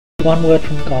One word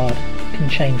from God can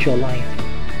change your life.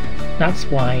 That's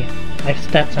why I've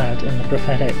stepped out in the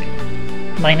prophetic.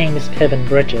 My name is Kevin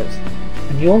Bridges,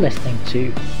 and you're listening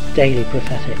to Daily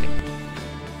Prophetic.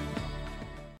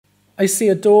 I see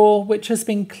a door which has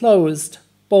been closed,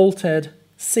 bolted,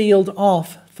 sealed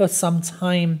off for some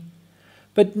time.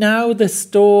 But now this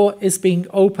door is being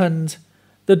opened.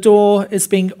 The door is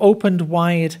being opened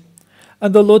wide.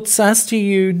 And the Lord says to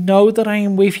you, know that I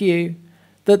am with you,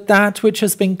 that which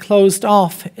has been closed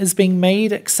off is being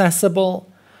made accessible,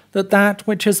 that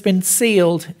which has been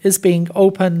sealed is being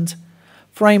opened.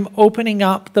 For I am opening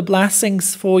up the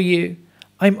blessings for you.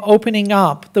 I'm opening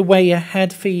up the way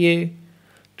ahead for you.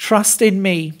 Trust in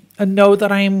me and know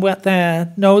that I am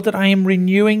there. Know that I am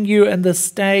renewing you in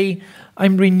this day.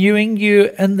 I'm renewing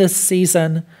you in this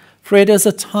season. For it is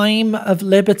a time of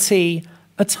liberty,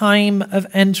 a time of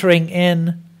entering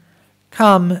in.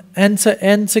 Come, enter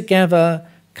in together.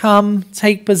 Come,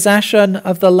 take possession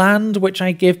of the land which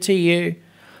I give to you.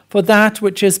 For that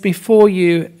which is before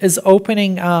you is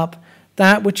opening up.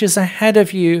 That which is ahead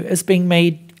of you is being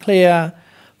made clear.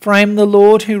 For I am the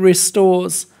Lord who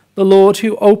restores, the Lord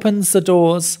who opens the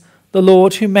doors, the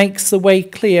Lord who makes the way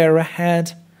clear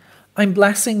ahead. I'm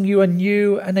blessing you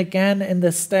anew and again in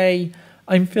this day.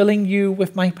 I'm filling you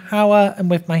with my power and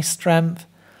with my strength.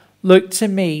 Look to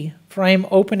me, for I am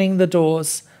opening the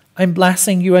doors. I'm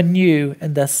blessing you anew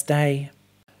in this day.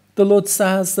 The Lord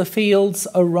says the fields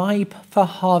are ripe for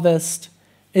harvest.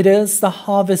 It is the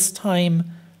harvest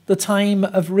time, the time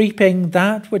of reaping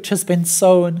that which has been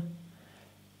sown.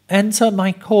 Enter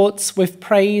my courts with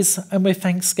praise and with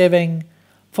thanksgiving,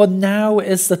 for now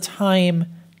is the time,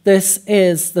 this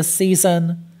is the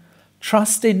season.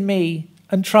 Trust in me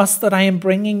and trust that I am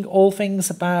bringing all things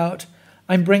about.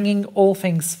 I'm bringing all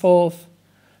things forth.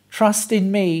 Trust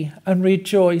in me and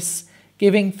rejoice,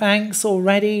 giving thanks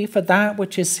already for that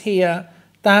which is here,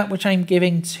 that which I am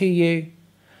giving to you.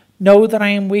 Know that I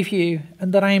am with you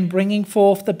and that I am bringing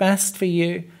forth the best for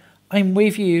you. I'm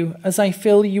with you as I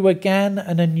fill you again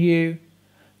and anew.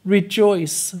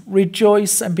 Rejoice,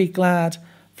 rejoice and be glad,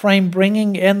 for I am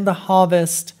bringing in the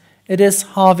harvest. It is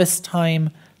harvest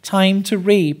time, time to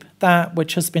reap that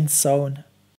which has been sown.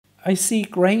 I see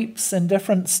grapes in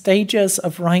different stages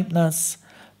of ripeness,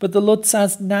 but the Lord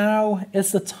says now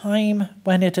is the time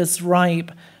when it is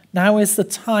ripe. Now is the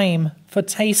time for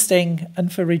tasting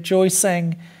and for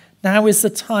rejoicing. Now is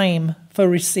the time for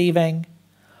receiving.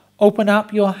 Open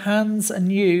up your hands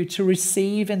anew to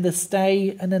receive in this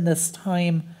day and in this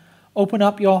time. Open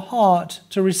up your heart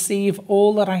to receive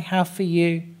all that I have for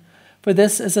you. For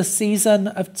this is a season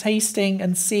of tasting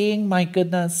and seeing my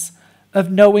goodness,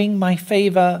 of knowing my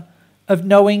favor, of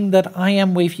knowing that I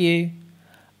am with you.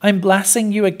 I'm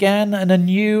blessing you again and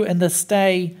anew in this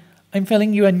day. I'm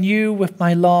filling you anew with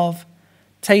my love.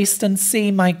 Taste and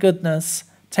see my goodness.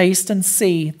 Taste and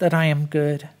see that I am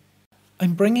good.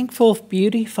 I'm bringing forth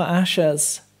beauty for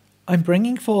ashes. I'm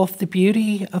bringing forth the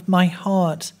beauty of my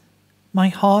heart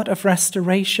of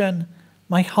restoration,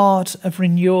 my heart of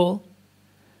renewal.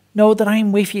 Know that I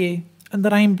am with you and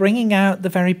that I am bringing out the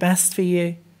very best for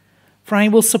you. For I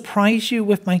will surprise you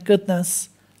with my goodness.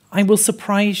 I will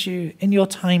surprise you in your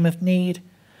time of need.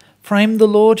 For I am the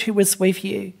Lord who is with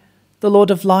you, the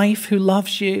Lord of life who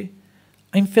loves you.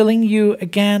 I'm filling you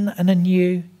again and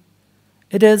anew.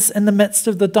 It is in the midst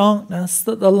of the darkness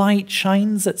that the light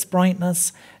shines its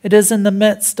brightness. It is in the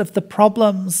midst of the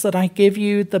problems that I give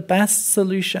you the best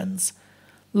solutions.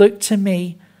 Look to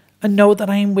me and know that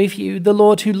I am with you, the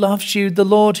Lord who loves you, the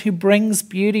Lord who brings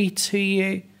beauty to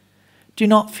you. Do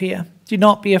not fear. Do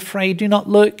not be afraid. Do not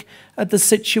look at the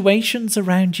situations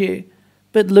around you,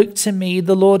 but look to me,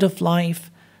 the Lord of life,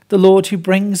 the Lord who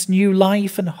brings new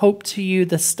life and hope to you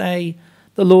this day,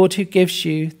 the Lord who gives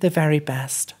you the very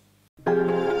best.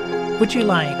 Would you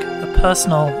like a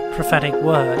personal prophetic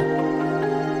word?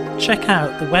 Check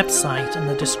out the website in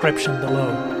the description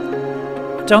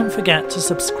below. Don't forget to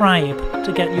subscribe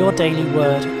to get your daily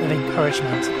word of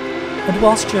encouragement. And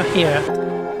whilst you're here,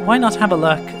 why not have a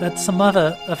look at some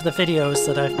other of the videos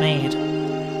that I've made?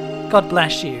 God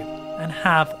bless you and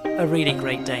have a really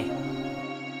great day.